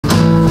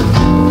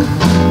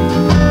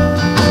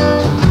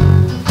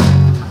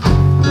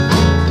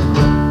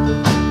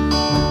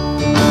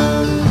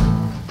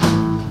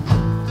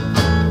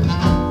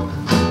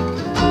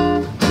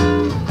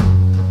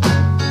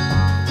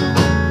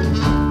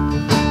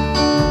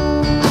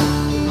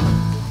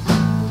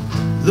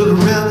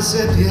this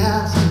empty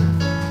house.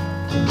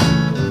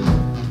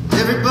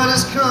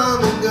 Everybody's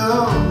come and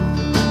gone.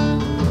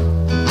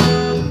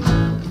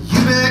 You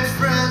make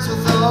friends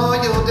with all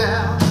your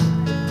doubts,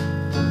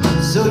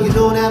 so you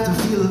don't have to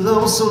feel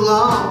alone so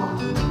long.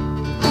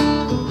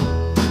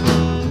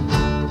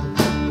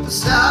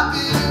 Stop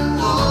beating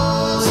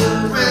walls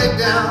and break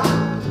down.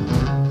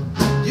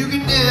 You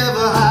can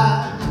never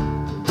hide,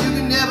 you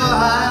can never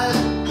hide.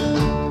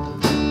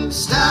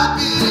 Stop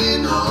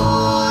beating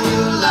all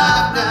your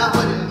life now.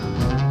 When you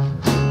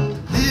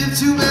live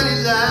too many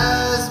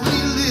lives, when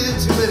you live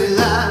too many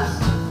lives.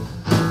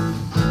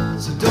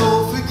 So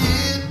don't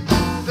forget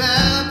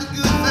about the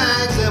good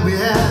things that we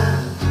have.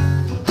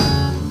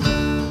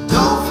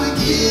 Don't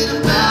forget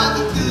about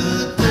the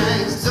good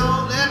things.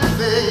 Don't let it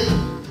fade.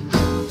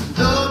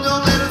 No,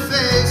 don't let it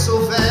fade so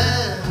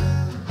fast.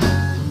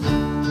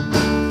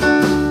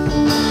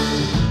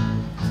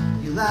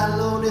 You lie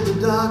alone in the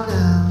dark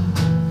now,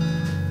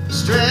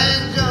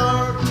 stranger,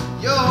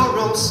 your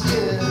own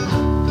skin.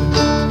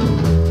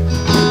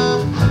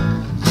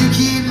 You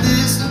keep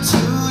listening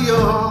to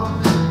your heart,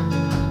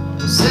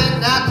 say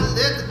not to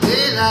let the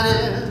daylight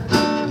in.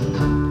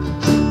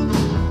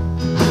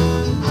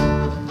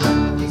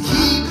 You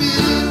keep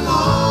hitting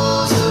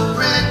walls to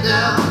break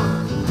down.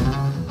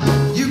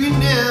 You can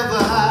never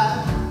hide.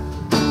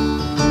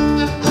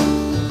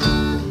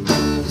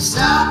 You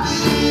stop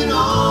being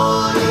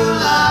all your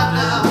life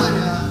now. When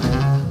you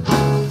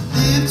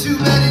live too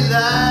many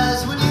lives,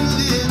 when you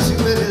live too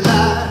many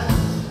lives.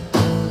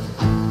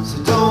 So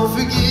don't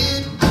forget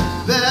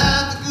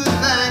about the good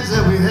things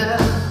that we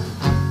have.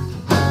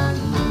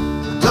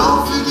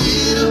 Don't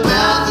forget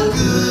about the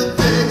good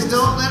things.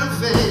 Don't let them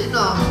fade,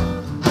 no.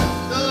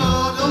 No,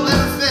 don't let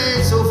them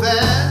fade so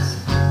fast.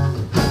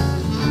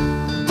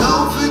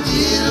 Don't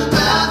forget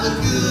about the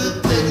good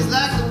things,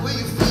 like the way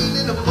you feel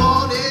in the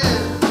morning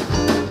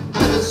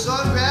when the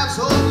sun grabs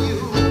hold of you.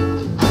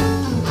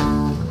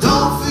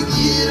 Don't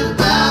forget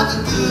about the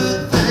good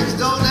things.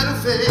 Don't let them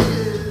fade.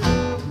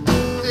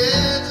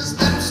 Yeah, just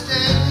let them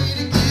stay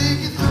to get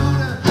you through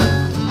now.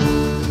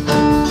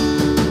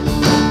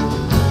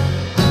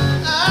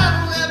 I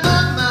don't let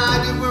my mind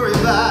get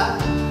worried by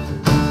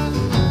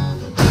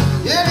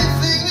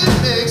anything that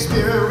makes me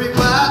hurry.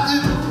 Why do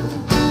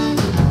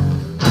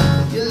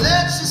you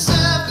let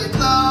yourself get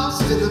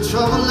lost in the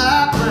trouble I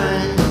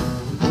bring?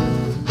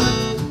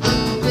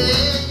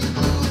 Yeah, you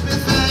lose me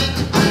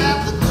thinking about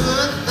the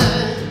good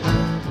things.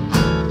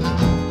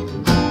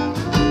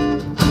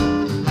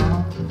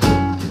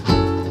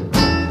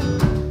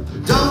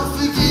 Don't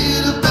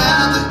forget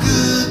about the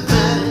good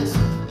things.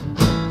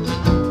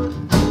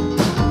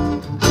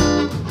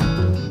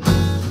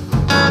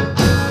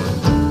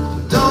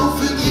 Don't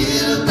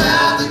forget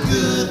about the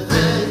good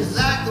things,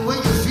 like the way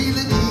you feel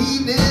in the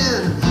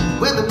evening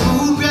when the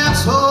moon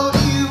grabs hold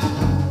of you.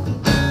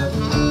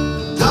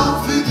 Don't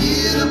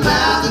forget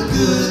about the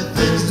good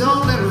things.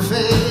 Don't let them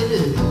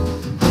fade.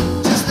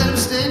 Just let them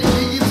stay to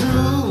get you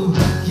through,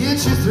 get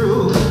you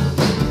through.